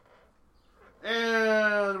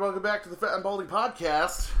welcome back to the Fat and Baldy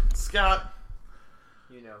Podcast. Scott.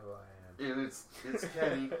 You know who I am. And it's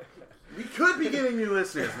Kenny. We could be getting new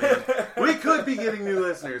listeners, man. We could be getting new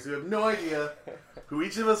listeners who have no idea who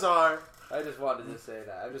each of us are. I just wanted to say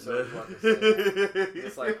that. I just always wanted to say that.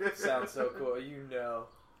 It's like, sounds so cool. You know.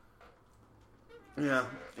 Yeah,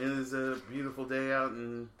 it is a beautiful day out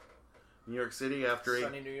in New York City after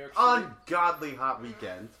Sunny New York City. Ungodly hot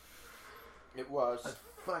weekend. It was.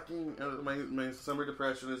 My summer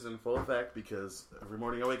depression is in full effect because every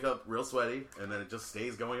morning I wake up real sweaty and then it just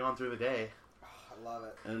stays going on through the day. Oh, I love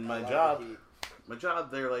it. And my job,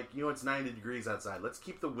 they're like, it's 90 degrees outside. Let's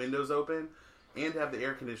keep the windows open and have the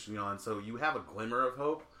air conditioning on so you have a glimmer of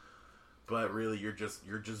hope. But really, you're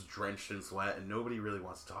just drenched in sweat and nobody really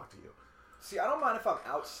wants to talk to you. See, I don't mind if I'm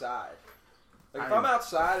outside. Like, if I'm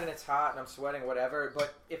outside and it's hot and I'm sweating, whatever.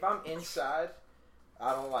 But if I'm inside,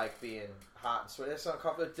 I don't like being hot and sweaty. It's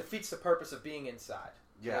uncomfortable. It defeats the purpose of being inside.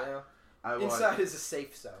 Yeah. You know? Inside is a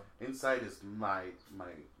safe zone. Inside is my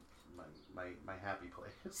happy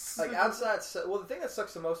place. Like, outside... Well, the thing that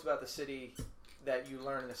sucks the most about the city that you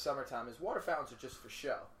learn in the summertime is water fountains are just for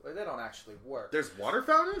show. Like, they don't actually work. There's water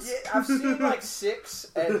fountains? Yeah, I've seen like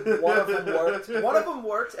 6, and one of them worked. One of them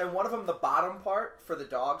worked, and one of them, the bottom part for the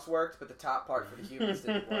dogs worked, but the top part for the humans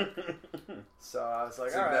didn't work. So I was like,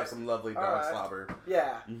 so you can have some lovely dog slobber.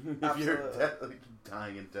 Yeah, if you're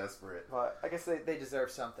dying and desperate. But I guess they deserve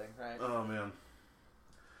something, right? Oh man.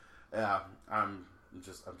 Yeah, I'm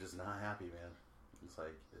just not happy, man.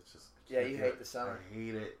 It's just yeah. You hate the summer. I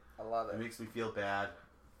hate it. I love it. It makes me feel bad.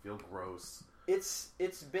 Feel gross. It's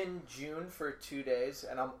been June for 2 days,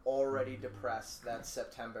 and I'm already depressed that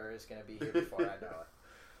September is going to be here before I know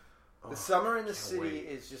it. The summer in the city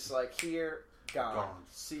is just like here, gone.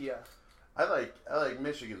 See ya. I like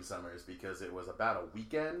Michigan summers because it was about a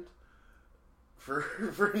weekend for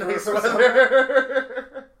nice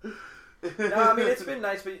weather. No, I mean it's been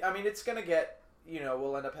nice, but I mean it's gonna get.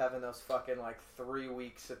 We'll end up having those fucking, 3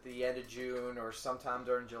 weeks at the end of June or sometime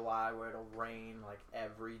during July where it'll rain,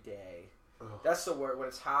 every day. Ugh. That's the word, when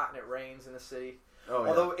it's hot and it rains in the city. Oh,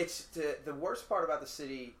 although it's the worst part about the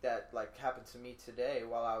city that, happened to me today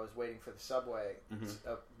while I was waiting for the subway,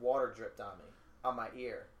 a water dripped on me, on my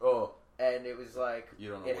ear. Oh. And it was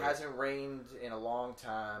it hasn't rained in a long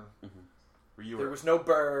time. Mm-hmm. There was no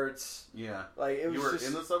birds. Yeah. It was you were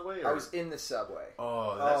in the subway? Or? I was in the subway.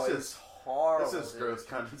 Oh, that's just horrible. This is gross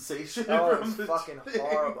condensation. Oh, it was fucking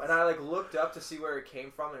horrible. And I looked up to see where it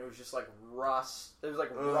came from, and it was just rust. It was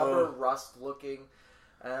rubber rust looking,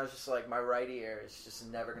 and I was just my right ear is just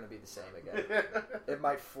never going to be the same again. It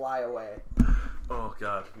might fly away. Oh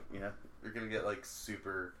god, yeah, you're gonna get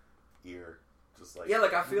super ear, just yeah.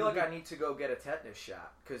 I feel like I need to go get a tetanus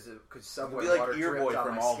shot because Subway water ear dripped boy on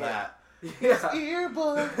from my all skin. that. Yeah. Ear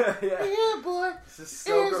boy, yeah. Ear boy. This is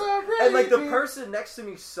so gross. And the person next to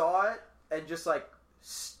me saw it and just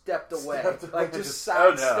stepped away, just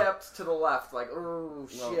sidestepped to the left, oh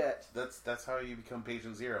shit. That's how you become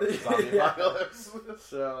patient zero. Zombie apocalypse.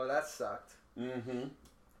 So that sucked. Mm-hmm.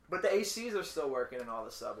 But the ACs are still working in all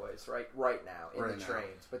the subways right now in the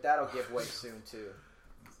trains. But that'll give way soon too.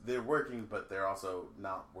 They're working, but they're also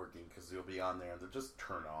not working because you'll be on there and they'll just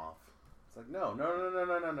turn off. It's no.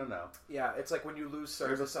 Yeah, it's like when you lose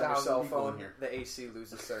service on your cell phone, the AC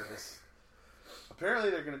loses service. Apparently,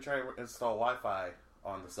 they're going to try to install Wi-Fi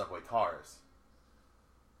on the subway cars.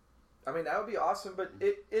 I mean, that would be awesome, but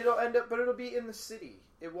it'll end up, but it'll be in the city.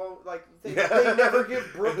 It won't they never give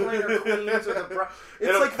Brooklyn or Queens or the. It's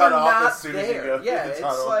it'll like cut they're off not as soon there. As you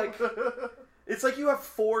go It's like you have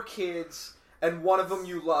 4 kids. And one of them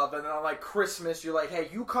you love, and then on Christmas, you're hey,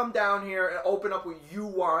 you come down here and open up what you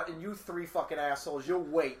want, and you 3 fucking assholes, you'll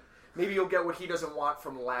wait. Maybe you'll get what he doesn't want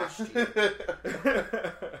from last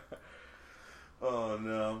year. Oh,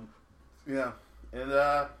 no. Yeah. And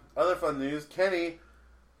other fun news, Kenny,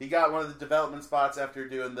 he got one of the development spots after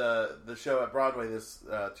doing the show at Broadway this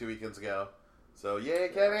 2 weekends ago. So, yay,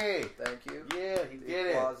 Kenny! Thank you. Yeah, he did it.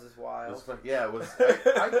 The applause is wild. It was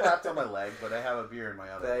I clapped on my leg, but I have a beer in my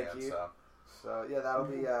other hand, Thank you. So, yeah, that'll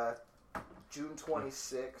be June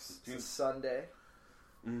 26th. It's Sunday.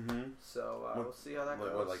 Mm-hmm. So, we'll see how that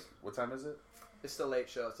goes. What time is it? It's the late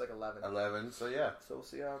show. It's 11. 11, so yeah. So, we'll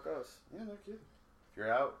see how it goes. Yeah, no kid. If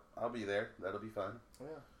you're out, I'll be there. That'll be fun.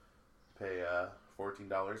 Yeah. Pay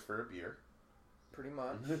 $14 for a beer. Pretty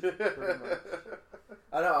much.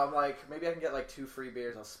 I know, I'm maybe I can get 2 free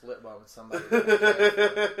beers. I'll split one with somebody.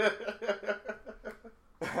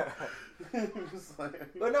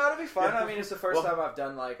 But no, it'll be fun. I mean, it's the first time I've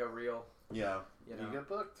done a real. Yeah. You get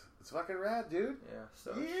booked. It's fucking rad, dude. Yeah.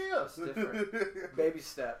 So it's different. Baby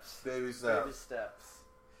steps. Baby steps.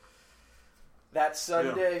 That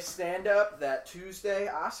Sunday stand-up, that Tuesday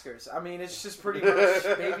Oscars. I mean, it's just pretty much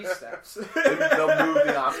baby steps. They'll move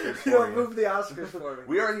the Oscars for They'll you. move the Oscars for me.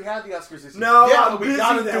 We already had the Oscars this year. No, yeah, I'm but we busy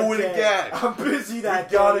gotta that do it day. again. I'm busy that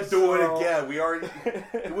We gotta day, do it so- again. We already...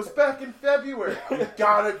 It was back in February. We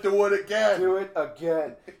gotta do it again. Do it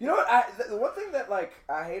again. You know what? The one thing that like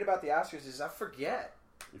I hate about the Oscars is I forget.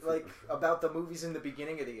 Like, about the movies in the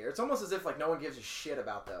beginning of the year. It's almost as if, like, no one gives a shit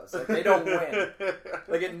about those. Like, they don't win.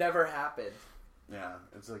 Like, it never happened. Yeah,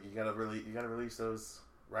 it's like you gotta release those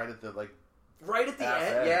right at the, like... Right at the end?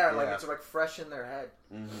 end, Yeah, yeah. like, it's, like, fresh in their head.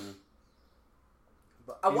 Mm-hmm.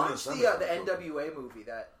 But I Even watched the the summertime NWA movie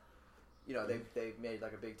that, you know, they made,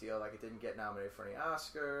 like, a big deal. Like, it didn't get nominated for any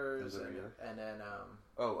Oscars. And then,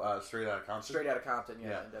 Straight Outta Compton? Straight Outta Compton,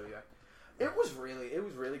 yeah. NWA. It was really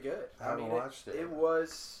good. I haven't watched it. It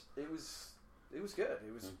was good.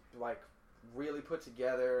 It was like really put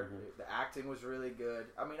together. Mm-hmm. The acting was really good.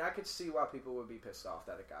 I mean, I could see why people would be pissed off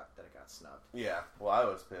that it got snubbed. Yeah. Well, I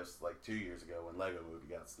was pissed like 2 years ago when Lego Movie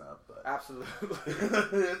got snubbed, but Absolutely.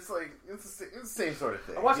 it's like it's the same sort of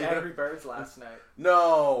thing. I watched Angry Birds last night.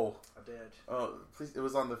 No. I did. Oh, please! It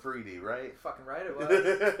was on the 3D, right? Fucking right, it was.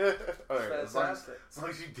 All right. As long Fantastic.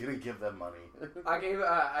 as you didn't give them money. I gave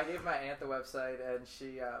my aunt the website, and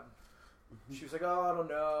she was like, "Oh, I don't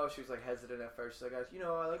know." She was like hesitant at first. She's like, "You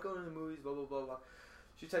know, I like going to the movies." Blah blah blah blah.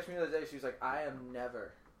 She texted me the other day. She was like, "I am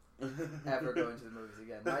never, ever going to the movies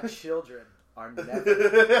again. My children are never going to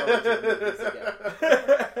the movies again."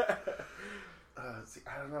 See,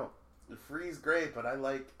 I don't know. The Free's great, but I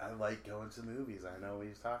like going to movies. I know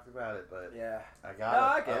we've talked about it, but Yeah, I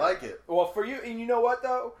got it. I like it. Well, for you, and you know what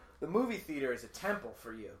though, the movie theater is a temple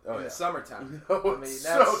for you in the summertime. Oh, I mean, it's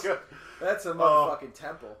that's so good. That's a motherfucking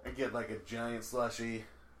temple. I get like a giant slushie,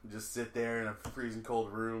 just sit there in a freezing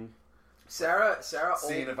cold room. Sarah,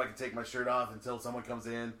 seeing if I can take my shirt off until someone comes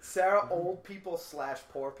in. Sarah, old people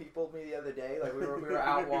 / poor people me the other day. Like we were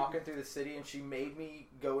out walking through the city, and she made me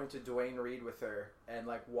go into Duane Reade with her and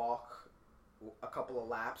like walk a couple of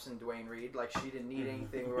laps in Duane Reade. Like she didn't need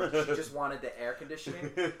anything. She just wanted the air conditioning.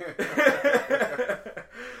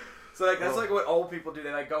 So like that's like what old people do.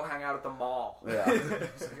 They like go hang out at the mall. Yeah.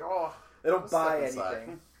 It's like, oh, they don't buy inside.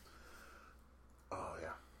 anything. Oh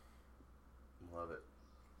yeah, love it.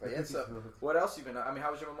 But yeah, so what else you been? I mean,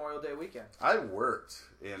 how was your Memorial Day weekend? I worked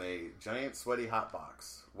in a giant sweaty hot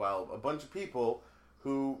box while a bunch of people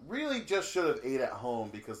who really just should have ate at home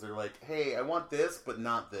because they're like, hey, I want this, but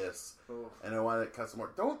not this. Ooh. And I want it custom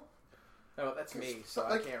more. Don't. No, that's me, so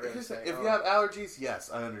like, I can't really say. If you have allergies, yes,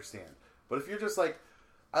 I understand. But if you're just like,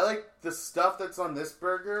 I like the stuff that's on this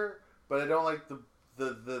burger, but I don't like the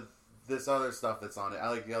this other stuff that's on it. I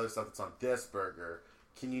like the other stuff that's on this burger.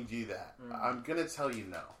 Can you do that? I'm gonna tell you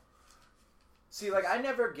no. See, like I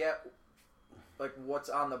never get like what's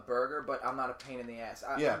on the burger, but I'm not a pain in the ass.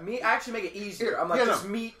 I actually make it easier. I'm like, just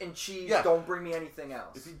meat and cheese. Yeah. Don't bring me anything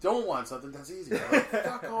else. If you don't want something, that's easy. Like,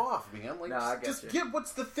 fuck off, man. Like, no, just get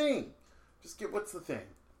what's the thing. Just get what's the thing.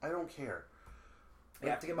 I don't care. I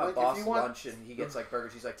have to get my boss lunch, and he gets like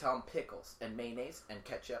burgers. He's like, tell him pickles and mayonnaise and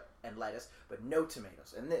ketchup and lettuce, but no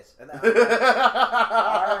tomatoes and this and that. Like,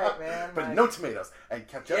 all right, man. But like, no tomatoes and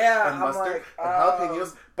ketchup and mustard and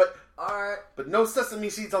jalapenos, but no sesame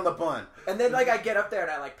seeds on the bun. And then like I get up there and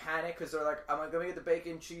I like panic because they're like, I'm like, let me get the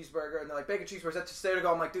bacon cheeseburger, and they're like, bacon cheeseburger. That's just there to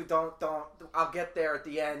go. I'm like, dude, don't. I'll get there at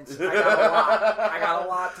the end. I got a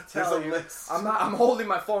lot to tell you. List. I'm holding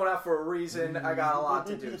my phone out for a reason. I got a lot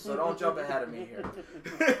to do, so don't jump ahead of me here.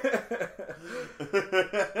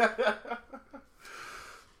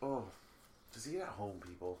 Oh, just eat at home,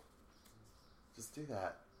 people. Just do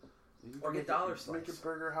that. Or get dollar slice. Make your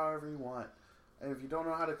burger however you want. And if you don't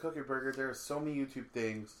know how to cook your burger, there are so many YouTube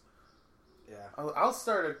things. Yeah. I'll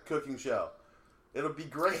start a cooking show. It'll be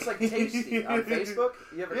great. It's like Tasty on Facebook.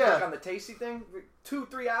 You ever click on the Tasty thing?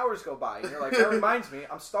 2-3 hours go by, and you're like, that reminds me,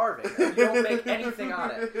 I'm starving. And you don't make anything on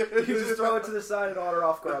it. You just throw it to the side and order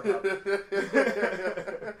off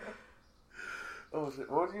Grubhub. Oh, shit.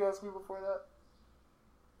 What did you ask me before that?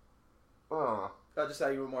 Oh. Just how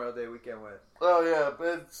your Memorial Day weekend went. Oh, yeah.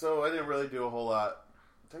 But, so I didn't really do a whole lot.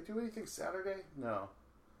 Did I do anything Saturday? No.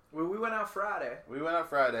 We went out Friday.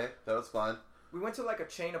 That was fun. We went to like a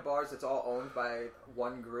chain of bars that's all owned by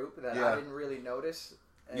one group that I didn't really notice.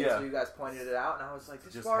 And so you guys pointed it out, and I was like,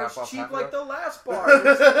 this bar is cheap like the last bar.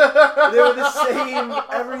 They were the same.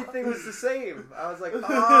 Everything was the same. I was like,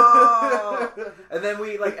 oh. And then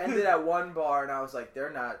we like ended at one bar, and I was like, they're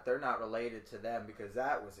not related to them because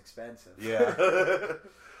that was expensive. Yeah.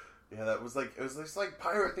 Yeah, it was this like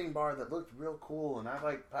pirate themed bar that looked real cool, and I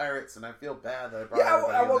like pirates, and I feel bad that I brought. Yeah,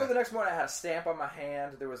 I woke up the next morning. I had a stamp on my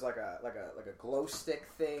hand. There was like a glow stick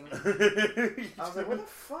thing. I was like, where the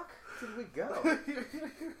fuck did we go?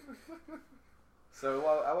 So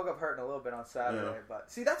I woke up hurting a little bit on Saturday, but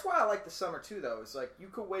see, that's why I like the summer too. Though it's like you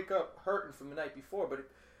could wake up hurting from the night before, but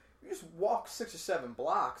you just walk 6 or 7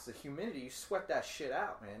 blocks. The humidity, you sweat that shit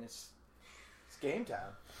out, man. It's game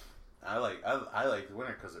time. I like the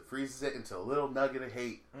winter because it freezes it into a little nugget of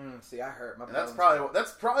hate. See, I hurt my. And that's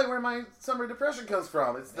probably where my summer depression comes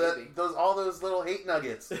from. It's all those little hate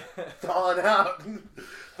nuggets thawing out in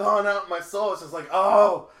my soul. It's just like,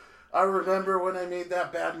 oh, I remember when I made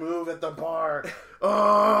that bad move at the bar.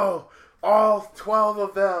 Oh, all 12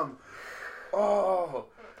 of them. Oh,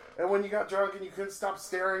 and when you got drunk and you couldn't stop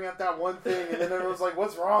staring at that one thing, and then everyone was like,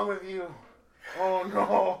 "What's wrong with you?" Oh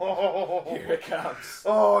no! Here it comes.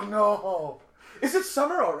 Oh no! Is it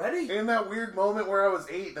summer already? In that weird moment where I was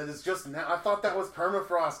 8, that is just now. I thought that was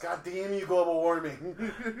permafrost. God damn you, global warming!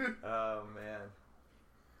 Oh man!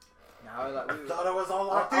 Now I thought it was all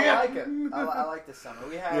locked in. I like it. I like the summer.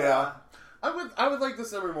 We had. I would like the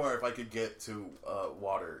summer more if I could get to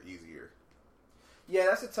water easier. Yeah,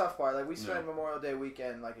 that's a tough part. Like we spend Memorial Day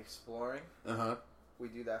weekend like exploring. We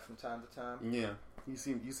do that from time to time. Yeah. You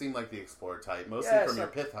seem like the explorer type, mostly from your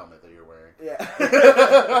pith helmet that you're wearing.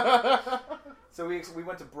 Yeah. So we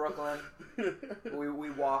went to Brooklyn. We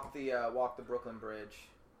walked the Brooklyn Bridge,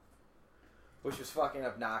 which was fucking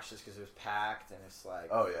obnoxious because it was packed and it's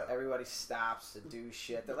like everybody stops to do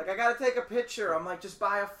shit. They're like, I gotta take a picture. I'm like, just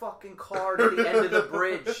buy a fucking card at the end of the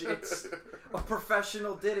bridge. It's a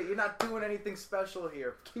professional did it. You're not doing anything special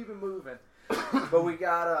here. Keep it moving. But we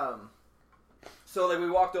got So, like, we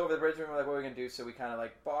walked over the bridge and we were like, what are we going to do? So we kind of,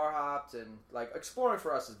 like, bar hopped and, like, exploring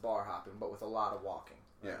for us is bar hopping, but with a lot of walking.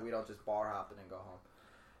 Yeah. Like, we don't just bar hop and then go home.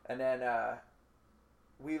 And then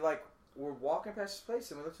we're walking past this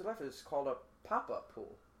place and we looked to the left. It was called a pop-up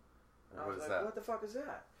pool. And I was like, what the fuck is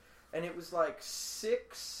that? And it was, like,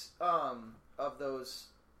 6 of those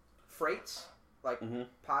freights, like,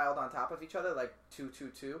 piled on top of each other, like 2, 2,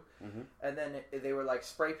 2. And then they were, like,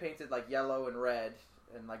 spray painted, like, yellow and red.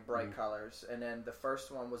 And like bright colors, and then the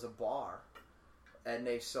first one was a bar, and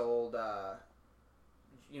they sold,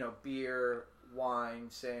 beer, wine,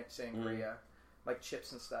 sangria, like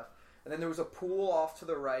chips and stuff. And then there was a pool off to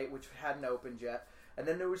the right, which hadn't opened yet. And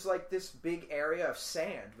then there was like this big area of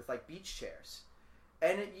sand with like beach chairs,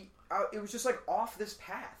 and it was just like off this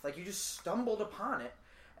path, like you just stumbled upon it.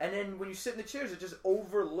 And then when you sit in the chairs, it just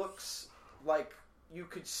overlooks like you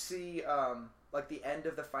could see. Like the end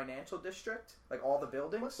of the financial district, like all the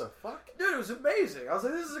buildings. What the fuck? Dude, it was amazing. I was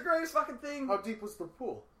like, this is the greatest fucking thing. How deep was the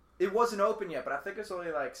pool? It wasn't open yet, but I think it's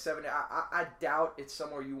only like 7. I doubt it's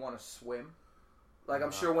somewhere you want to swim. Like,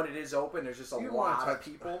 I'm sure when it is open, there's just a lot of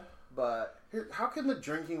people. But how can the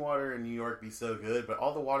drinking water in New York be so good, but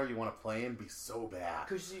all the water you want to play in be so bad?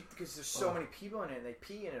 Because there's so many people in it, and they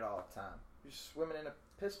pee in it all the time. You're swimming in a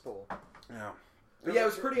piss pool. Yeah. But yeah, it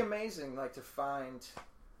was pretty amazing, like, to find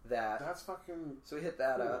that. That's fucking. So we hit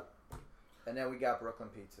that up, and then we got Brooklyn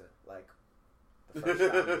pizza. Like the first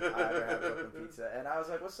time I ever had Brooklyn pizza, and I was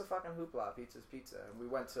like, "What's the fucking hoopla? Pizza's pizza." And we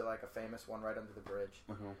went to like a famous one right under the bridge,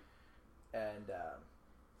 and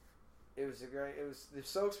it was it was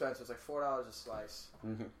so expensive. It was like $4 a slice,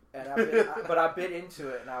 and I bit into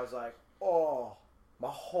it, and I was like, "Oh." My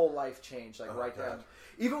whole life changed, like right there.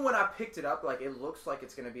 Even when I picked it up, like it looks like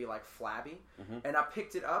it's gonna be like flabby, and I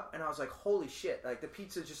picked it up and I was like, "Holy shit!" Like the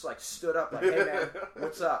pizza just like stood up, like, "Hey man,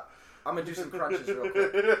 what's up? I'm gonna do some crunches real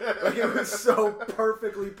quick." Like it was so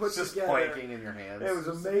perfectly put just together. Just planking in your hands. It was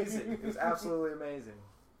amazing. It was absolutely amazing.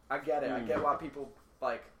 I get it. I get why people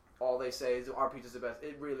like all they say is our pizza's the best.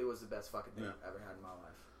 It really was the best fucking thing I've ever had in my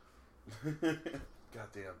life.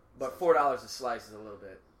 Goddamn. But $4 a slice is a little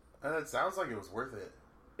bit. And it sounds like it was worth it.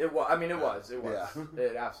 It was. I mean, it was. Yeah.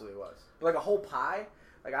 It absolutely was. But like a whole pie.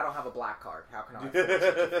 Like I don't have a black card. How can I afford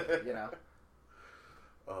it? You know?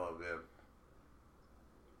 Oh man.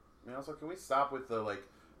 I mean, also, can we stop with the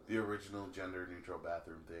original gender neutral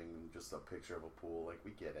bathroom thing and just a picture of a pool? Like,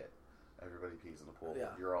 we get it. Everybody pees in the pool. Yeah.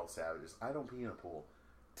 You're all savages. I don't pee in a pool.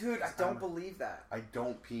 Dude, I don't believe that. I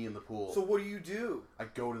don't pee in the pool. So what do? I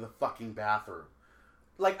go to the fucking bathroom.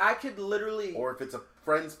 Like, I could literally... Or if it's a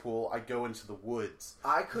friend's pool, I go into the woods.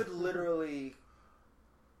 I could literally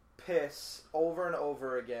piss over and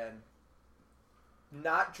over again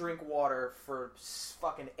not drink water for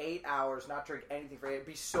fucking 8 hours, not drink anything for 8,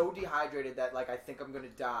 be so dehydrated that, like, I think I'm gonna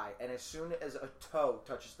die. And as soon as a toe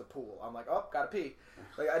touches the pool, I'm like, oh, gotta pee.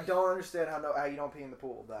 Like, I don't understand how you don't pee in the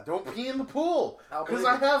pool. Don't pee in the pool! Because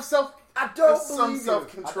I have some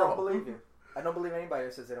self-control. I don't believe you. I don't believe anybody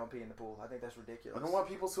who says they don't pee in the pool. I think that's ridiculous. I don't want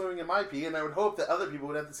people swimming in my pee, and I would hope that other people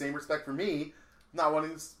would have the same respect for me, not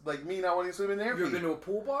wanting to swim in their pee. You ever been to a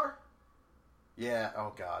pool bar? Yeah.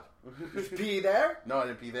 Oh, God. Did you pee there? No, I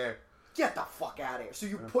didn't pee there. Get the fuck out of here. So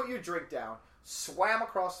you put your drink down, swam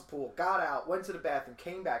across the pool, got out, went to the bathroom,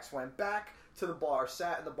 came back, swam back to the bar,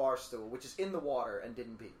 sat in the bar stool, which is in the water, and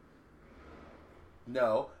didn't pee.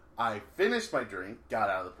 No. I finished my drink, got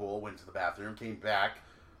out of the pool, went to the bathroom, came back.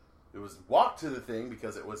 It was walked to the thing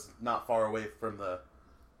because it was not far away from the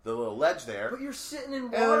little ledge there. But you're sitting in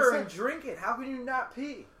water and drinking. How can you not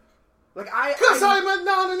pee? Like because I'm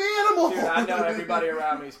not an animal. Dude, I know everybody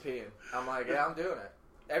around me is peeing. I'm like, yeah, I'm doing it.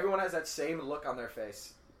 Everyone has that same look on their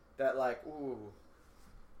face. That like, ooh.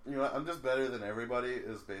 You know what? I'm just better than everybody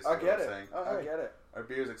is basically what I'm saying. Oh, I get it. Our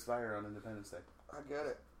beers expire on Independence Day. I get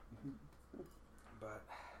it. But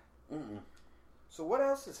so what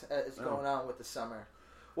else is going on with the summer?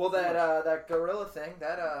 Well, that gorilla thing,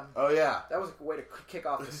 oh yeah, that was a way to kick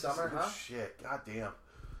off the summer, huh? Shit, goddamn.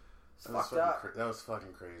 Fucked up. That was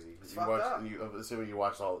fucking crazy. It's fucked up. Assuming you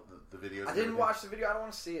watched all the videos. I didn't watch the video. I don't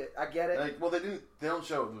want to see it. I get it. Like, well, they don't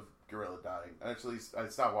show the gorilla dying. Actually, I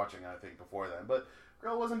stopped watching. I think before then, but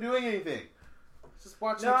gorilla wasn't doing anything. Just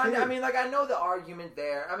watching. No, I mean, like I know the argument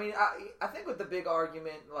there. I mean, I think with the big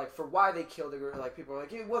argument, like for why they killed the gorilla, like people are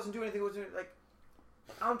like, it wasn't doing anything. It wasn't like.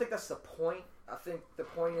 I don't think that's the point. I think the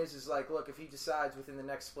point is like, look, if he decides within the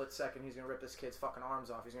next split second he's gonna rip this kid's fucking arms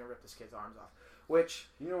off, he's gonna rip this kid's arms off. Which,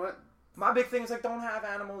 you know what? My big thing is like, don't have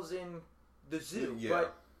animals in the zoo. Yeah.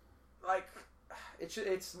 But like,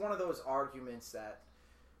 it's one of those arguments that,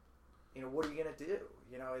 you know, what are you gonna do?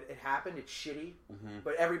 You know, it happened. It's shitty,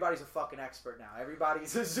 but everybody's a fucking expert now.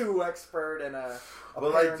 Everybody's a zoo expert and a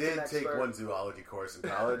well, I did take one zoology course in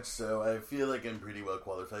college, so I feel like I'm pretty well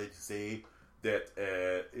qualified to say that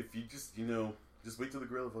if you just wait till the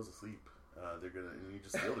gorilla falls asleep, you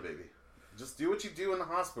just steal the baby. Just do what you do in the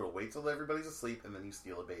hospital. Wait till everybody's asleep, and then you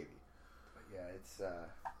steal a baby. But yeah, it's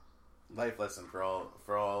life lesson for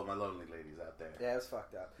all my lonely ladies out there. Yeah, it's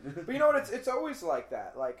fucked up. But you know what? It's always like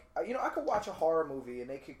that. Like, you know, I could watch a horror movie and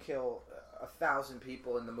they could kill 1,000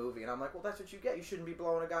 people in the movie, and I'm like, well, that's what you get. You shouldn't be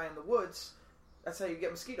blowing a guy in the woods. That's how you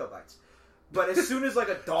get mosquito bites. But as soon as like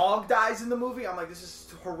a dog dies in the movie, I'm like, this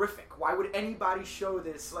is horrific. Why would anybody show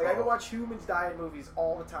this? Like, I can watch humans die in movies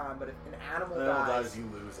all the time, but if an animal dies, you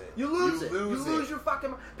lose it. You lose your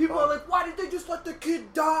fucking. People are like, why did they just let the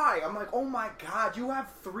kid die? I'm like, oh my god, you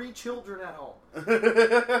have 3 children at home.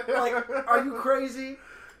 Like, are you crazy?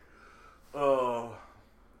 Oh,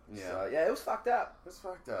 yeah, so, yeah. It was fucked up. It was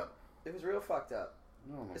fucked up. It was real fucked up.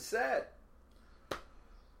 Oh, it's sad.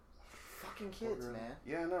 Fucking kids, man.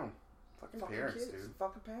 Yeah, I know. Fucking parents, kids, dude.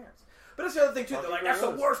 Fucking parents. But that's the other thing too. They're like, that's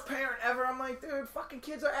the worst parent ever. I'm like, dude, fucking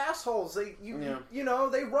kids are assholes. You know,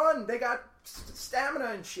 they run. They got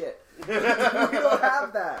stamina and shit. We don't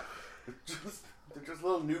have that. They're just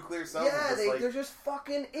little nuclear cells. Yeah, they're just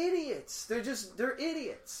fucking idiots. They're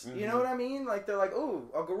idiots. You know what I mean? Like, they're like, ooh,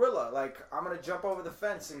 a gorilla. Like, I'm gonna jump over the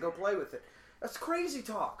fence and go play with it. That's crazy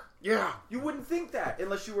talk. Yeah. You wouldn't think that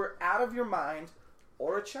unless you were out of your mind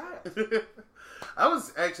or a child. I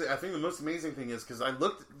think the most amazing thing is because I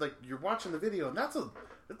looked, like, you're watching the video and that's a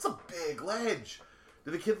big ledge.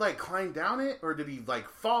 Did the kid like climb down it or did he like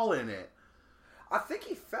fall in it? I think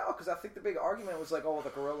he fell because I think the big argument was like, oh, the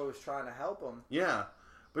gorilla was trying to help him. Yeah,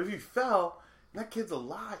 but if he fell, and that kid's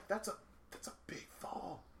alive. That's a big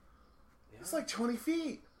fall. Yeah. It's like 20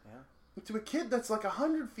 feet. Yeah. To a kid, that's like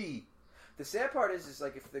 100 feet. The sad part is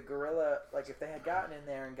like if the gorilla, like if they had gotten in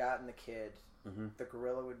there and gotten the kid. The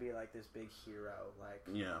gorilla would be like this big hero, like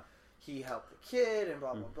he helped the kid and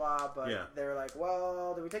blah blah blah. But they're like,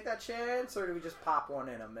 well, do we take that chance or do we just pop one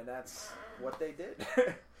in him? And that's what they did.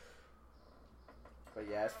 But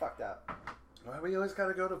yeah, it's fucked up. Why do we always got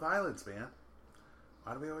to go to violence, man?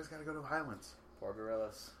 Why do we always got to go to violence? Poor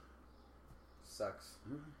gorillas. Sucks.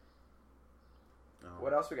 Oh.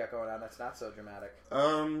 What else we got going on that's not so dramatic?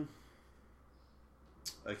 I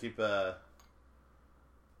keep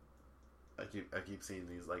seeing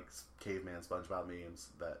these like caveman SpongeBob memes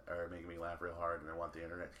that are making me laugh real hard, and I want the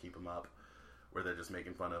internet to keep them up. Where they're just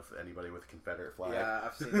making fun of anybody with a Confederate flag. Yeah,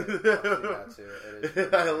 I've seen it. I've seen that too. It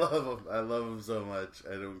is I love them. I love them so much.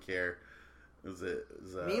 I don't care.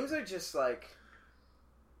 Memes are just like,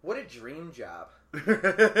 what a dream job.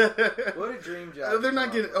 What a dream job. They're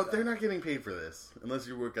not getting. They're not getting paid for this unless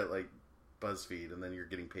you work at like BuzzFeed, and then you're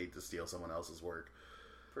getting paid to steal someone else's work.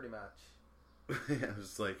 Pretty much. Yeah,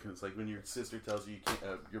 it's like when your sister tells you,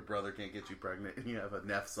 your brother can't get you pregnant, and you have a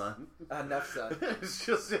Neff son. A Neff son. It's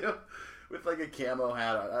just with like a camo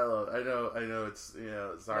hat on. I know. It's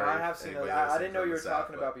sorry. No, I have seen that. I didn't know you were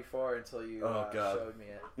talking about before until you showed me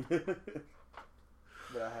it.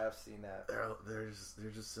 But I have seen that. They're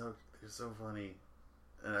so funny.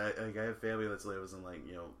 And I have family that lives in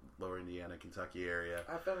lower Indiana, Kentucky area.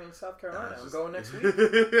 I have family in South Carolina. I'm going next week. I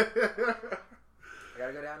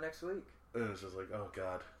gotta go down next week. And it's just like, oh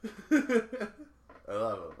god. I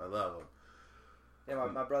love them. Yeah,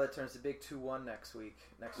 my brother turns the big 2-1 next week.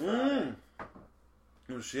 Next Friday.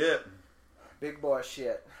 Oh shit. Big boy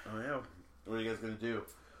shit. Oh yeah. What are you guys gonna do?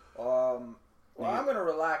 Well, I'm gonna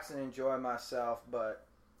relax and enjoy myself, but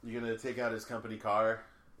you gonna take out his company car?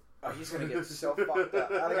 Oh, he's gonna get so fucked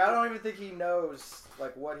up. I don't even think he knows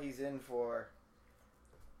what he's in for.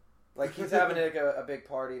 He's having a big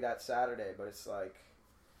party that Saturday, but it's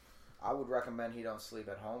I would recommend he don't sleep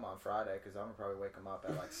at home on Friday because I'm gonna probably wake him up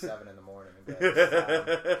at 7 in the morning and be like,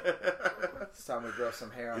 it's time to grow some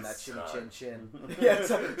hair on that chin. Yeah,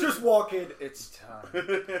 just walk in. It's time.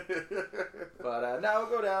 But now we'll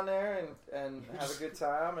go down there and have a good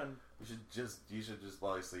time and. You should just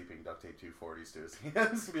while he's sleeping duct tape 240s to his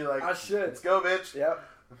hands and be like, I should. Let's go, bitch. Yep.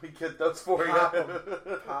 We get those for you.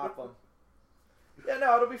 Pop them. Yeah,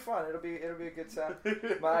 no, it'll be fun. It'll be a good time.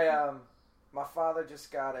 My father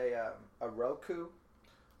just got a Roku.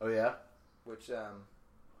 Oh yeah. Which I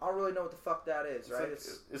don't really know what the fuck that is. Right?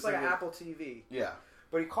 It's like an Apple TV. Yeah.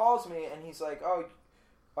 But he calls me and he's like, "Oh,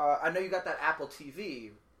 I know you got that Apple TV."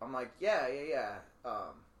 I'm like, "Yeah.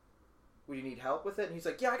 Would you need help with it?" And he's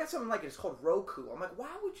like, "Yeah, I got something it's called Roku." I'm like,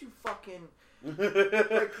 "Why would you fucking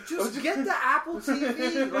just get the Apple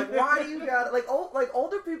TV? Why do you got it?"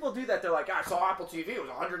 Older people do that. They're like, "I saw Apple TV. It was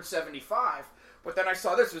 175, but then I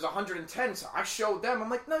saw this. It was 110. So I showed them." I'm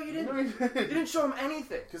like, "No, you didn't. You didn't show them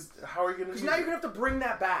anything. Because how are you gonna? Because now you're gonna have to bring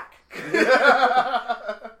that back."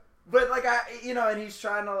 But and he's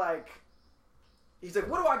trying to he's like,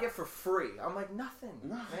 "What do I get for free?" I'm like, "Nothing,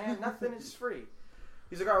 man. Nothing is free."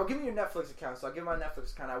 He's like, "All right, well, give me your Netflix account." So I give him my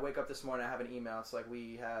Netflix account. I wake up this morning, I have an email. It's like,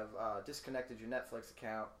 "We have disconnected your Netflix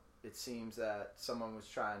account. It seems that someone was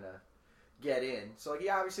trying to get in." So he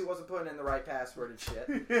obviously wasn't putting in the right password and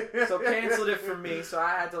shit. So canceled it for me. So I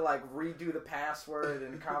had to redo the password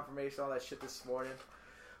and confirmation, all that shit this morning.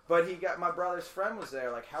 But my brother's friend was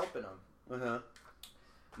there, helping him. Uh-huh.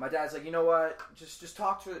 My dad's like, "You know what? Just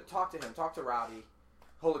talk to him. Talk to Robbie.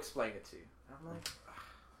 He'll explain it to you." I'm like.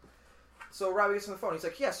 So Robbie gets on the phone. He's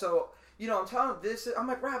like, "Yeah, so, I'm telling him this." I'm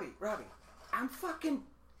like, Robbie, I'm fucking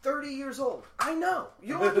 30 years old. I know.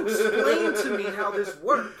 You don't have to explain to me how this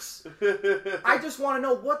works. I just want to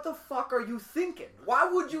know, what the fuck are you thinking? Why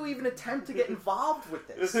would you even attempt to get involved with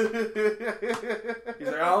this? He's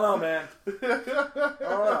like, "I don't know, man. I don't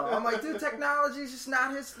know." I'm like, "Dude, technology's just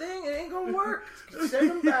not his thing. It ain't gonna work.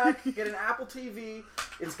 Send him back. Get an Apple TV.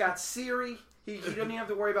 It's got Siri. He doesn't even have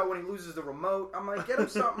to worry about when he loses the remote." I'm like, "Get him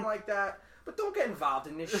something like that. But don't get involved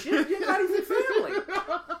in this shit. You're not even family.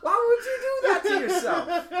 Why would you do that to yourself?"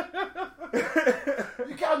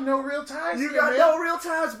 You got no real ties. You got no real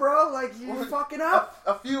ties, bro. You're fucking up.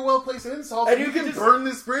 A few well-placed insults, and you can burn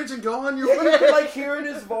this bridge and go on your way. You can hear in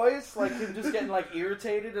his voice, him just getting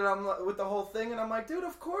irritated, and I'm with the whole thing, and I'm like, "Dude,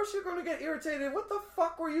 of course you're gonna get irritated. What the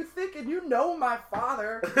fuck were you thinking? You know my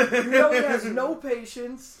father. You know he has no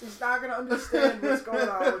patience. He's not gonna understand what's going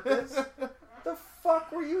on with this. The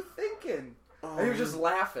fuck were you thinking?" And he was just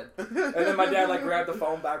laughing. And then my dad grabbed the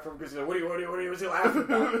phone back from him because he's like, what was he laughing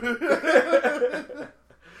about?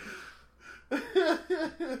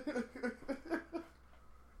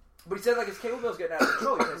 But he said his cable bill's getting out of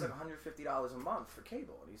control. He pays $150 a month for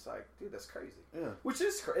cable, and he's like, "Dude, that's crazy." Yeah, which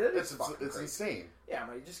is crazy. It's crazy. Insane. Yeah,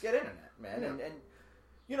 you just get internet, man, and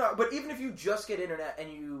but even if you just get internet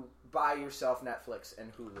and you buy yourself Netflix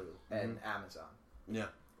and Hulu and Amazon, yeah,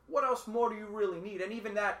 what else more do you really need? And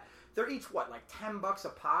even that, they're each $10 a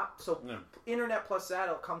pop. So internet plus that,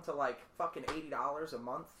 it'll come to fucking $80 a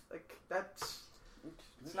month.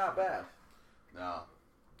 It's not bad. No.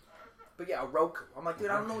 But yeah, a Roku. I'm like,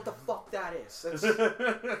 dude, I don't know what the fuck that is.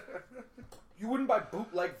 You wouldn't buy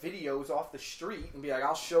bootleg videos off the street and be like,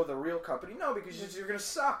 "I'll show the real company." No, because you're gonna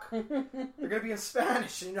suck. You're gonna be in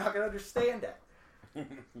Spanish and you're not gonna understand it.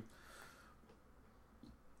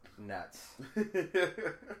 Nuts.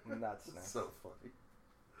 Nuts. So funny.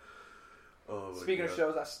 Oh, speaking of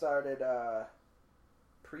shows, I started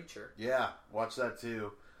Preacher. Yeah, watch that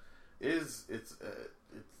too. It's a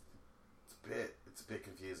bit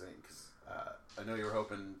confusing because I know you were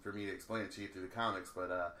hoping for me to explain it to you through the comics,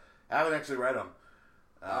 but I haven't actually read them.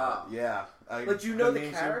 Yeah. But you know the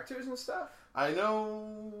characters and stuff? I know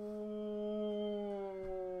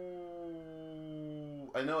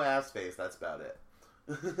Ass Face. That's about it.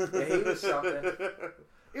 Yeah, he was something.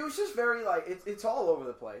 It was just very, like, it's all over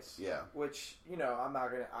the place. Yeah. Which, you know, I'm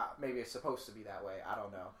not going to... maybe it's supposed to be that way. I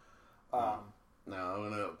don't know.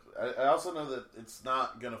 No, I also know that it's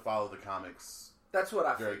not going to follow the comics that's what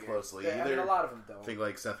I very figured. closely Yeah, either. I mean, a lot of them don't. I think,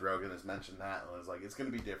 like, Seth Rogen has mentioned that. And was like, it's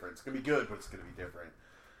going to be different. It's going to be good, but it's going to be different.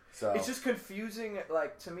 So it's just confusing.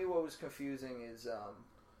 Like, to me, what was confusing is...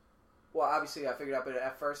 well, obviously, I figured out, but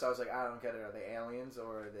at first I was like, I don't get it. Are they aliens,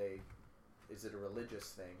 or are they... Is it a religious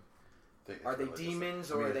thing? Are they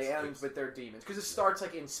demons, or are they aliens, but they're demons? Because it starts,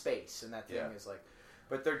 like, in space, and that thing is, like...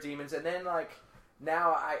 But they're demons. And then, like...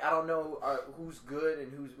 Now, I don't know who's good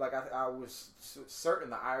and who's... Like, I was certain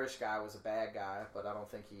the Irish guy was a bad guy, but I don't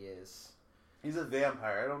think he is. He's a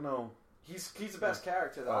vampire. I don't know. He's the best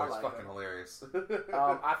character, though. He's fucking hilarious.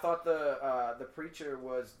 I thought the preacher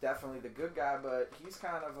was definitely the good guy, but he's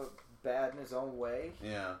kind of bad in his own way.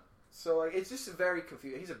 Yeah. So, like, it's just very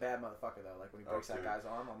confusing. He's a bad motherfucker, though. Like, when he breaks that guy's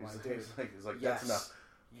arm, I'm like, dude. He's like, yes. that's enough.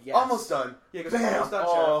 Yes. Almost done. Yeah, because Bam! almost done,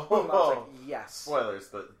 Oh, Sheriff. Boom. I was like, yes. Spoilers,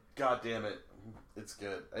 but god damn it, it's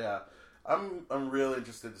good. Yeah. I'm really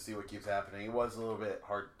interested to see what keeps happening. It was a little bit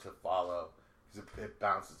hard to follow. Because it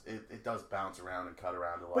bounces. It does bounce around and cut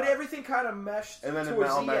around a lot. But everything kind of meshed and then towards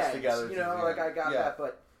it all the meshed end. together. You know, like, I got that,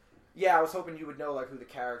 but... Yeah, I was hoping you would know, like, who the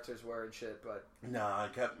characters were and shit, but... No, I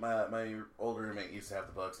kept... My older roommate used to have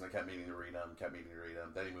the books, and I kept meaning to read them, Then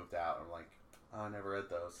he moved out, and I'm like, oh, I never read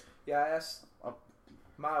those. Yeah, I asked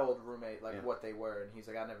my old roommate, like, what they were, and he's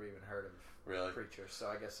like, I never even heard of Preacher, so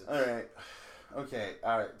I guess it's... Alright. Okay,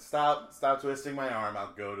 alright. Stop twisting my arm.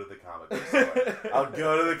 I'll go to the comic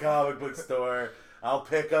book store. I'll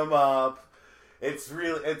pick them up. No,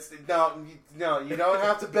 you don't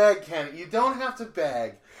have to beg, Kenny. You don't have to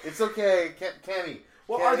beg. It's okay, Kenny.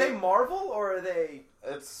 Well, Kenny. Are they Marvel, or are they...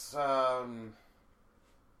 It's, I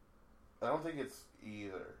don't think it's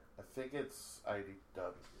either. I think it's IDW. I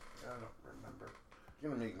don't remember.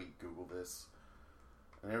 You're gonna make me Google this.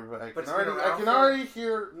 And everybody, I can already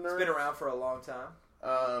hear nerds. It's been around for a long time.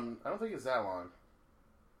 I don't think it's that long.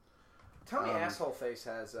 Tell me Asshole Face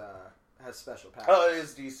has special powers. Oh, it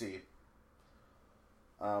is DC.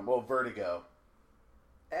 Well, Vertigo.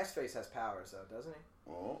 Ass Face has powers, though, doesn't he?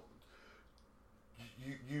 Well,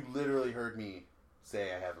 you literally heard me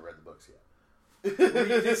say I haven't read the books yet. Well,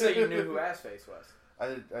 you did say you knew who Ass Face was.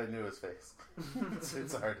 I knew his face.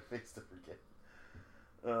 It's a hard face to forget.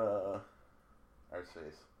 Hard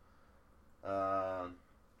face.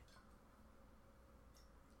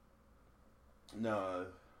 No.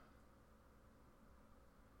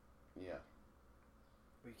 Yeah.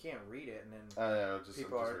 You can't read it, and then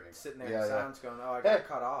people I'm just are reading. sitting there in silence going, oh, I got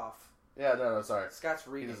cut off. Yeah, no, sorry. Scott's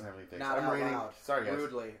reading. He doesn't have anything. Not I'm out reading. Loud. Sorry, guys.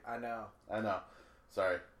 Rudely, I know.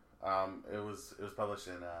 Sorry. It was published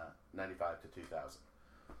in 95 to 2000.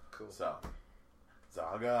 Cool. So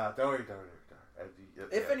I'll go out. Don't worry.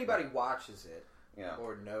 If anybody watches it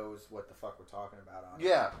or knows what the fuck we're talking about on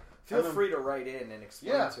it, feel free to write in and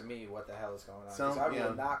explain to me what the hell is going on. Because I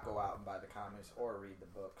will not go out and buy the comics or read the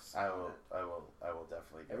books. I will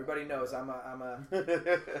definitely. Everybody knows I'm a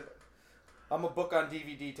book on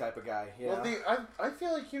DVD type of guy. Well, I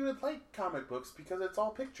feel like you would like comic books because it's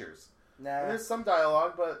all pictures. Nah. And there's some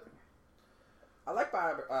dialogue, but I like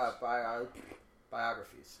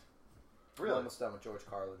biographies. Really? I'm almost done with George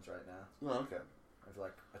Carlin's right now. Oh, okay. I have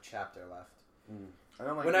like a chapter left. I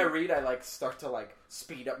don't like when I read, I like start to like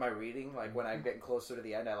speed up my reading. Like when I'm getting closer to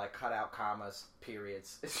the end, I like cut out commas,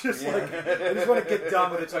 periods. It's just like I just want to get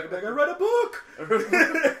done with it so I can be like, I read a book.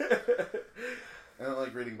 I don't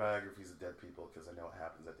like reading biographies of dead people because I know what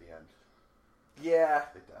happens at the end. Yeah,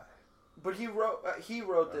 they die. But he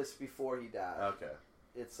wrote this before he died. Okay,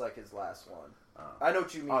 it's like his last one. I know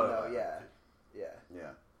what you mean, though. Yeah.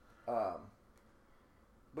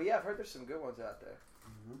 But yeah, I've heard there's some good ones out there.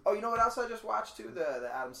 Mm-hmm. Oh, you know what else I just watched too? The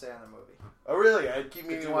Adam Sandler movie. Oh, really? I keep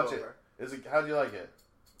meaning to watch it. How'd you like it?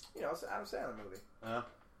 You know, it's an Adam Sandler movie.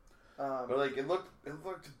 But like, it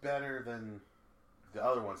looked better than the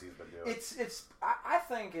other ones he's been doing. I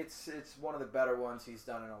think it's one of the better ones he's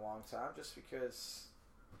done in a long time, just because,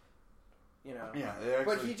 you know. Yeah.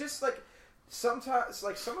 But he just like sometimes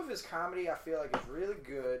like some of his comedy I feel like is really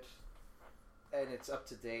good. And it's up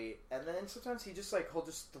to date, and then sometimes he'll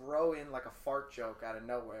just throw in like a fart joke out of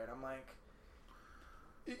nowhere, and I'm like,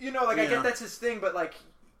 you know, like I get that's his thing, but like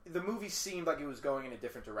the movie seemed like it was going in a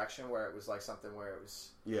different direction, where it was like something where it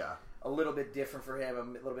was a little bit different for him, a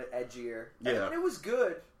little bit edgier, and it was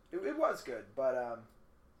good. It was good, but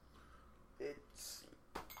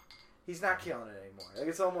He's not killing it anymore. Like,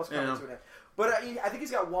 it's almost coming to an end. But I think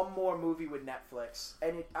he's got one more movie with Netflix,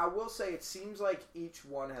 and I will say it seems like each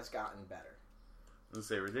one has gotten better. Let's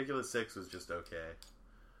say Ridiculous 6 was just okay.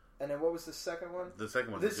 And then what was the second one? The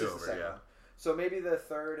second one this was is the second one. So maybe the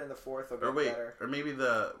third and the fourth will get better. Or maybe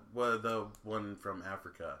the one from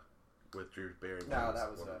Africa with Drew Barrymore. No,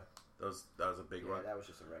 that was that was a big one. Yeah, that was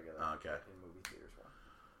just a regular in movie theaters one.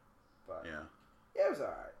 But yeah, it was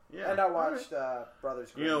alright. Yeah, and I watched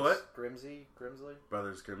Brothers Grimsby. You know what? Grimsley?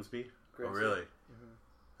 Brothers Grimsby? Oh, really? Mm-hmm.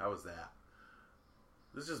 How was that?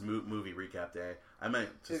 This is just movie recap day. I meant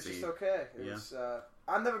to see. It's just okay.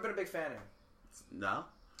 I've never been a big fan of him. No?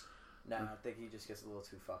 No, I think he just gets a little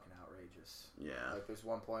too fucking outrageous. Yeah. Like, there's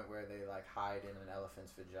one point where they, like, hide in an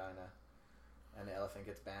elephant's vagina, and the elephant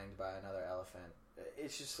gets banged by another elephant.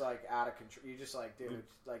 It's just, like, out of control. You're just like, dude,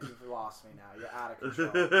 like, you've lost me now. You're out of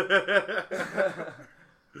control.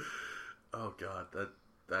 Oh, God.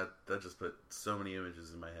 That just put so many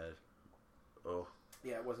images in my head. Oh.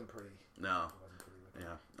 Yeah, it wasn't pretty. No. It wasn't pretty.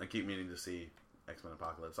 Yeah. I keep meaning to see X-Men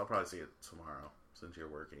Apocalypse. I'll probably see it tomorrow since you're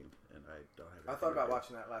working and I don't have. I thought about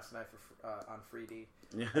watching that last night on 3D.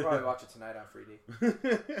 Yeah. I'll probably watch it tonight on 3D.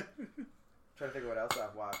 Trying to think of what else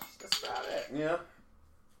I've watched. That's about it. Yeah.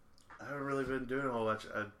 I haven't really been doing a whole lot.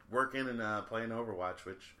 Working and playing Overwatch,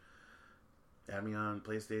 which had me on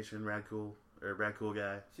PlayStation. Rad cool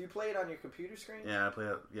guy. So you play it on your computer screen? Yeah, I play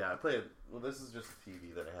it. Well, this is just a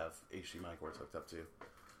TV that I have HDMI cords hooked up to.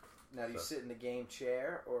 Now, do you sit in the game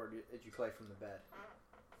chair, or did you play from the bed?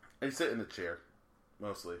 I sit in the chair,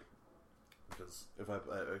 mostly, because if I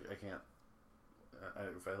can't.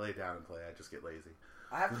 If I lay down and play, I just get lazy.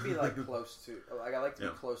 I have to be like close to. Like I like to be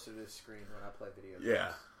closer to the screen when I play video games.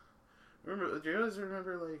 Yeah. Do you guys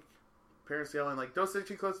remember like parents yelling like, "Don't sit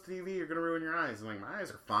too close to the TV, you're gonna ruin your eyes"? And like, my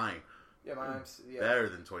eyes are fine. Yeah, mine's better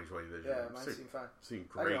than 20/20 vision. Yeah, mine seem fine. Seem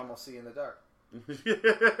great. I can almost see in the dark.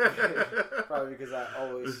 Probably because I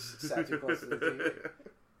always sat too close to the TV.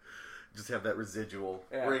 Just have that residual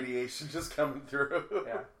radiation just coming through.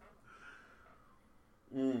 Yeah.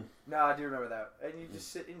 No, I do remember that. And you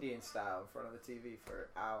just sit Indian style in front of the TV for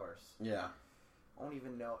hours. Yeah. I don't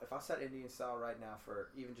even know. If I sat Indian style right now for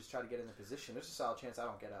even just try to get in the position, there's a solid chance I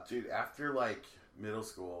don't get up. Dude, after like middle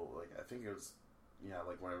school, like I think it was,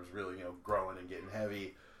 like when I was really, growing and getting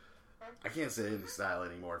heavy, I can't sit Indian style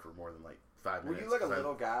anymore for more than like 5 minutes. Were you like a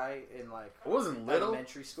little guy in like I wasn't little.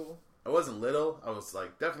 Elementary school? I wasn't little. I was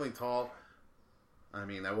like definitely tall. I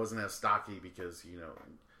mean, I wasn't as stocky because,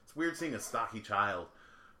 it's weird seeing a stocky child.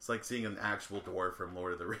 It's like seeing an actual dwarf from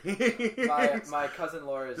Lord of the Rings. My cousin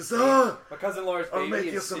Laura's baby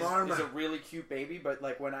is a really cute baby, but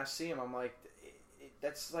like when I see him, I'm like,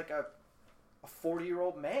 that's like a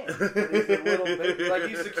 40-year-old man. He's a little baby. Like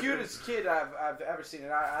he's the cutest kid I've ever seen,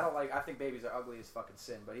 and I don't like. I think babies are ugly as fucking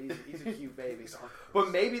sin, but he's a cute baby. But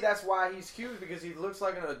maybe that's why he's cute, because he looks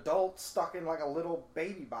like an adult stuck in like a little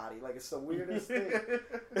baby body. Like it's the weirdest thing.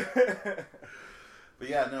 But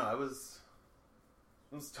yeah, no, I was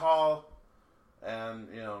tall, and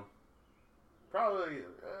probably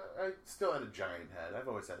I still had a giant head. I've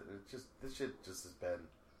always had it. This shit just has been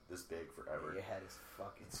this big forever. Your head is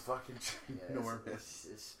fucking enormous.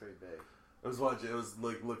 It's pretty big. I was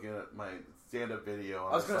looking at my stand-up video.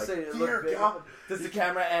 I was gonna say, dear God, does the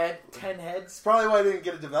camera add 10 heads? Probably why I didn't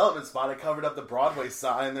get a development spot. I covered up the Broadway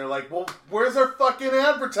sign. They're like, well, where's our fucking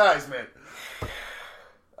advertisement?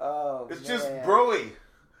 Oh, it's just broy.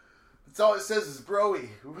 That's all it says is broy.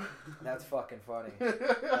 That's fucking funny.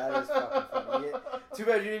 That is fucking funny. Too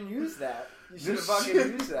bad you didn't use that. You should have fucking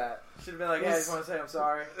used that. You should have been like, hey, I just want to say I'm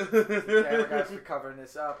sorry. Camera guys for covering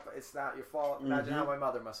this up. It's not your fault. Imagine how my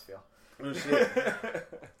mother must feel. Oh, shit. It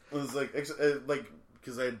was like,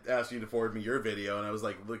 because I asked you to forward me your video, and I was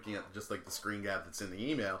like looking at just like the screen gap that's in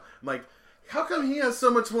the email. I'm like, how come he has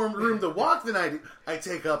so much more room to walk than I do? I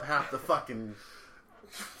take up half the fucking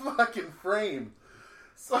frame.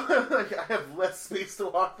 So like, I have less space to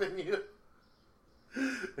walk than you.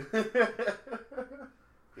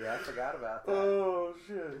 Yeah, I forgot about that. Oh,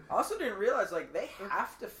 shit. I also didn't realize, like, they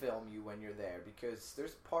have to film you when you're there, because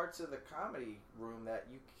there's parts of the comedy room that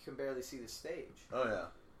you can barely see the stage. Oh, yeah.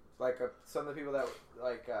 Like, some of the people that,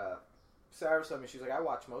 like, Sarah told me, she was like, I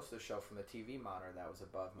watched most of the show from the TV monitor that was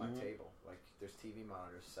above my table. Like, there's TV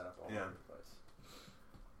monitors set up all over the place.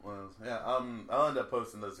 Well, yeah, I'll end up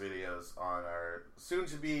posting those videos on our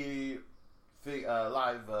soon-to-be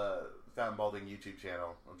live Fat and Balding YouTube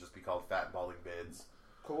channel. It'll just be called Fat and Balding Vids.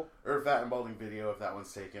 Cool. Or Fat and Balding Video if that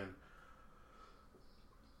one's taken.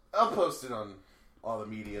 I'll post it on all the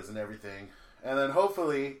medias and everything. And then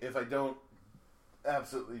hopefully, if I don't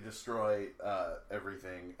absolutely destroy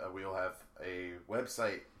everything. We'll have a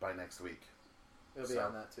website by next week. It'll be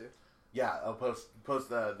on that too. Yeah, I'll post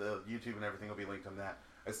the YouTube and everything will be linked on that.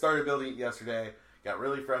 I started building it yesterday. Got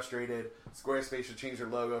really frustrated. Squarespace should change their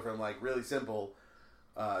logo from like really simple,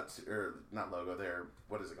 or not logo. Their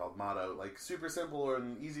what is it called? Motto, like super simple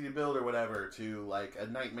and easy to build or whatever, to like a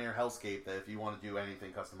nightmare hellscape that if you want to do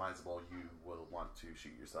anything customizable, you will want to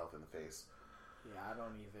shoot yourself in the face. Yeah, I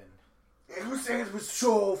don't even. It was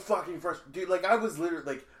so fucking frustrating, dude. Like I was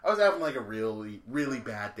having like a really, really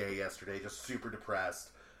bad day yesterday, just super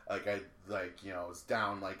depressed. Like I was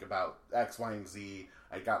down like about X, Y, and Z.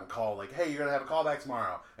 I'd gotten a call like, hey, you're gonna have a call back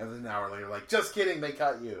tomorrow, and then an hour later, like, just kidding, they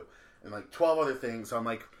cut you, and like 12 other things. So I'm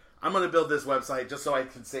like, I'm gonna build this website just so I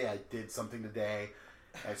can say I did something today.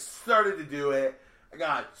 I started to do it. I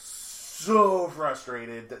got so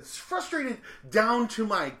frustrated down to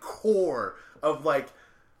my core of like,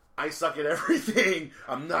 I suck at everything.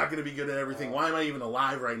 I'm not going to be good at everything. Why am I even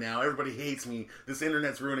alive right now? Everybody hates me. This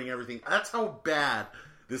internet's ruining everything. That's how bad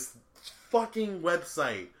this fucking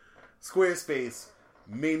website, Squarespace,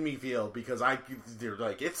 made me feel, because they're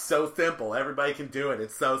like, it's so simple. Everybody can do it.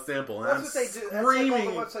 It's so simple. And That's what they do. That's like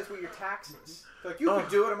all the websites with your taxes. They're like, you can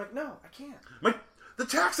do it. I'm like, no, I can't. The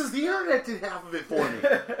taxes, the internet did half of it for me.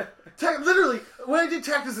 Literally, when I did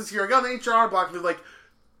taxes this year, I got an HR block and they're like,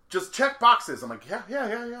 just check boxes. I'm like,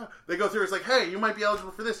 yeah. They go through, it's like, hey, you might be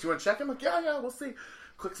eligible for this. You want to check? I'm like, yeah, we'll see.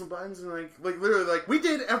 Click some buttons and like literally, like, we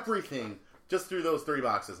did everything just through those 3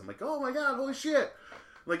 boxes. I'm like, oh my god, holy shit.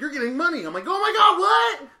 Like, you're getting money. I'm like, oh my god,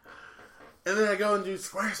 what? And then I go and do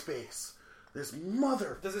Squarespace. This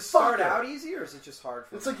mother. Does it start out easy, or is it just hard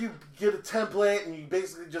for It's like you get a template and you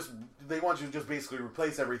basically they want you to just basically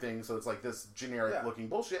replace everything, so it's like this generic looking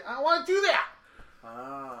bullshit. I don't want to do that.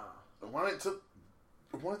 I want it to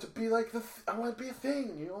be like I want it to be a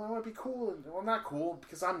thing, you know. I want to be cool. And, well, I'm not cool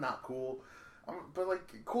because I'm not cool. But like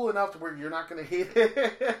cool enough to where you're not going to hate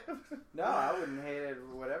it. No, I wouldn't hate it.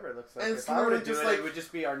 Whatever it looks like. And if I were to do it, it would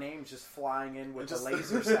just be our names just flying in with the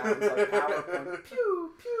laser sounds, like PowerPoint.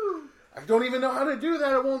 Pew pew. I don't even know how to do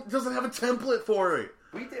that. It doesn't have a template for it.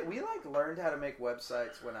 We like learned how to make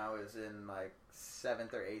websites when I was in like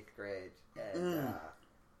 7th or 8th grade, and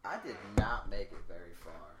I did not make it very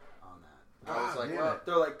far on that. I was like, well,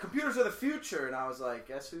 they're like, computers are the future, and I was like,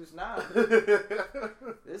 guess who's not?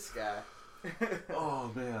 This guy.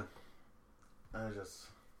 Oh man, I was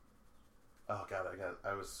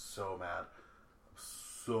so mad,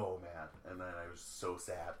 and then I was so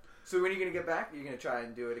sad. So when are you gonna get back? Are you gonna try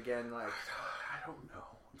and do it again? Like, I don't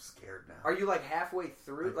know. I'm scared now. Are you like halfway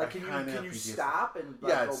through? Like, can you stop and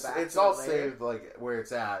like, go back? It's all saved like where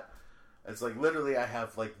it's at. It's like literally I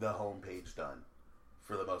have like the home page done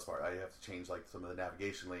for the most part. I have to change like some of the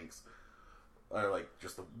navigation links. Or like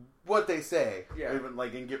just what they say, even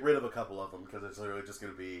like, and get rid of a couple of them because it's literally just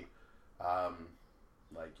going to be,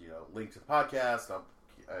 like, you know, link to the podcast,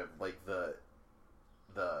 like the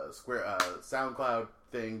SoundCloud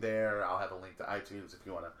thing there. I'll have a link to iTunes if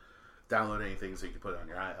you want to download anything, so you can put it on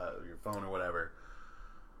your phone or whatever,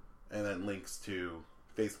 and then links to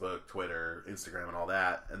Facebook, Twitter, Instagram, and all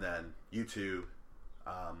that, and then YouTube.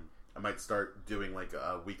 I might start doing like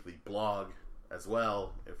a weekly blog as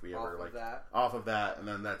well, if we ever off of that, and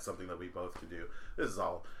then that's something that we both can do. This is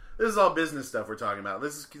all business stuff we're talking about. I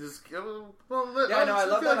love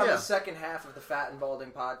that I'm the second half of the Fat and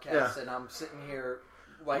Balding podcast, and I'm sitting here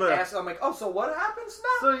like I'm like, oh, so what happens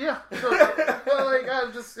now?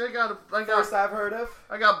 First I've heard of.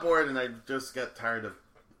 I got bored and I just got tired of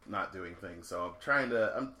not doing things, so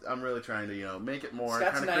I'm really trying to, you know, make it more,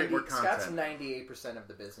 kind of create more content. Scott's 98% of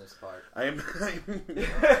the business part. I'm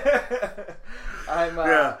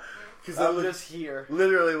just here.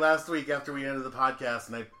 Literally last week after we ended the podcast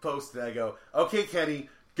and I posted, I go, okay, Kenny,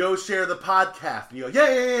 go share the podcast. And you go,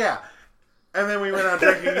 yeah. And then we went out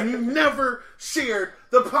drinking and you never shared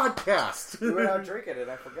the podcast. We went out drinking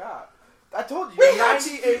and I forgot. I told you,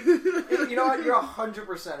 98. You know what? You're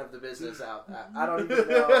 100% of the business out. I don't even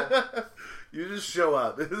know. You just show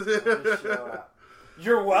up.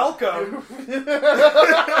 You're welcome.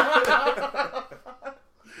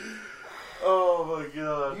 Oh my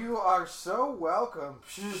god. You are so welcome.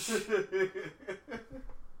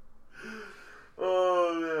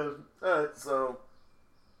 Oh man. Alright, so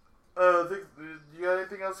you got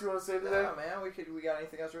anything else you want to say today? Yeah, man. We got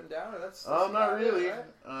anything else written down? Or that's not really. Right?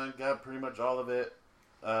 I got pretty much all of it.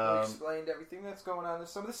 We explained everything that's going on this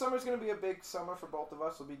summer. This summer's going to be a big summer for both of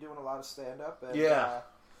us. We'll be doing a lot of stand-up. And,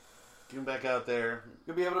 getting back out there.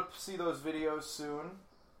 You'll be able to see those videos soon.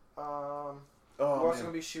 We're also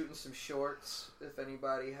going to be shooting some shorts. If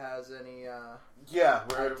anybody has any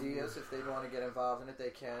ideas, if they want to get involved in it, they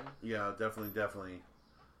can. Yeah, definitely going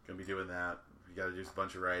to be doing that. We got to do a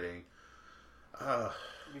bunch of writing.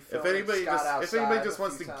 If anybody just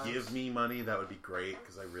wants to give me money, that would be great,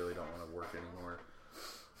 because I really don't want to work anymore.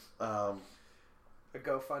 A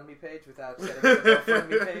GoFundMe page without setting up a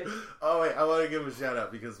GoFundMe page? Oh, wait, I want to give him a shout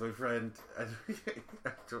out, because my friend, he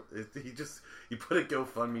put a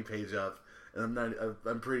GoFundMe page up, and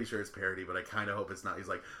I'm pretty sure it's parody, but I kind of hope it's not. He's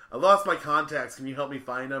like, I lost my contacts, can you help me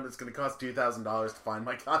find them? It's going to cost $2,000 to find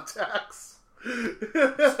my contacts.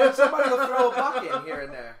 So somebody will throw a buck in here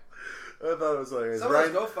and there. I thought it was hilarious. Some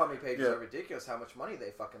of those GoFundMe pages are ridiculous how much money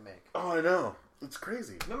they fucking make. Oh, I know. It's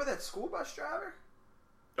crazy. Remember that school bus driver?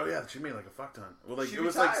 Oh, yeah, she made like a fuck ton. Well, like, she it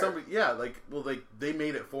was retired. like somebody, they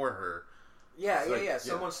made it for her. Yeah.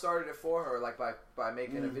 Someone started it for her, like, by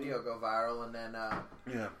making a video go viral, and then,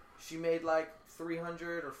 she made like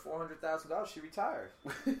 $300,000 or $400,000. She retired.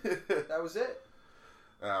 That was it.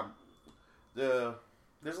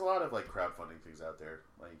 There's a lot of like crowdfunding things out there.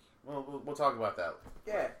 Like, we'll talk about that.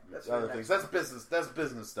 Yeah, that's other things. That's business. That's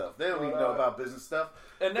business stuff. They don't even know about business stuff.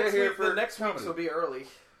 And the next week will be early.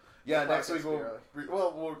 Yeah, next week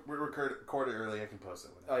we'll record it early. I can post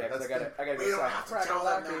it. Oh yeah, because I gotta get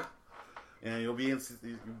South. Yeah, you'll be in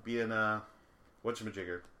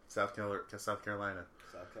whatchamajigger, South Carolina. South Carolina.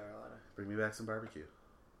 Bring me back some barbecue.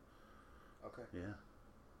 Okay. Yeah.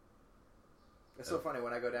 It's so funny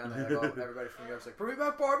when I go down there. Everybody from New York's like, "Bring me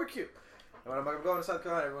back barbecue." And when I'm like, I'm going to South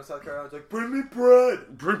Carolina, everyone in South Carolina's like, "Bring me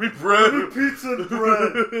bread, bring me pizza and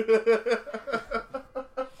bread."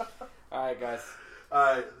 All right, guys.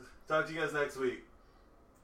 All right. Talk to you guys next week.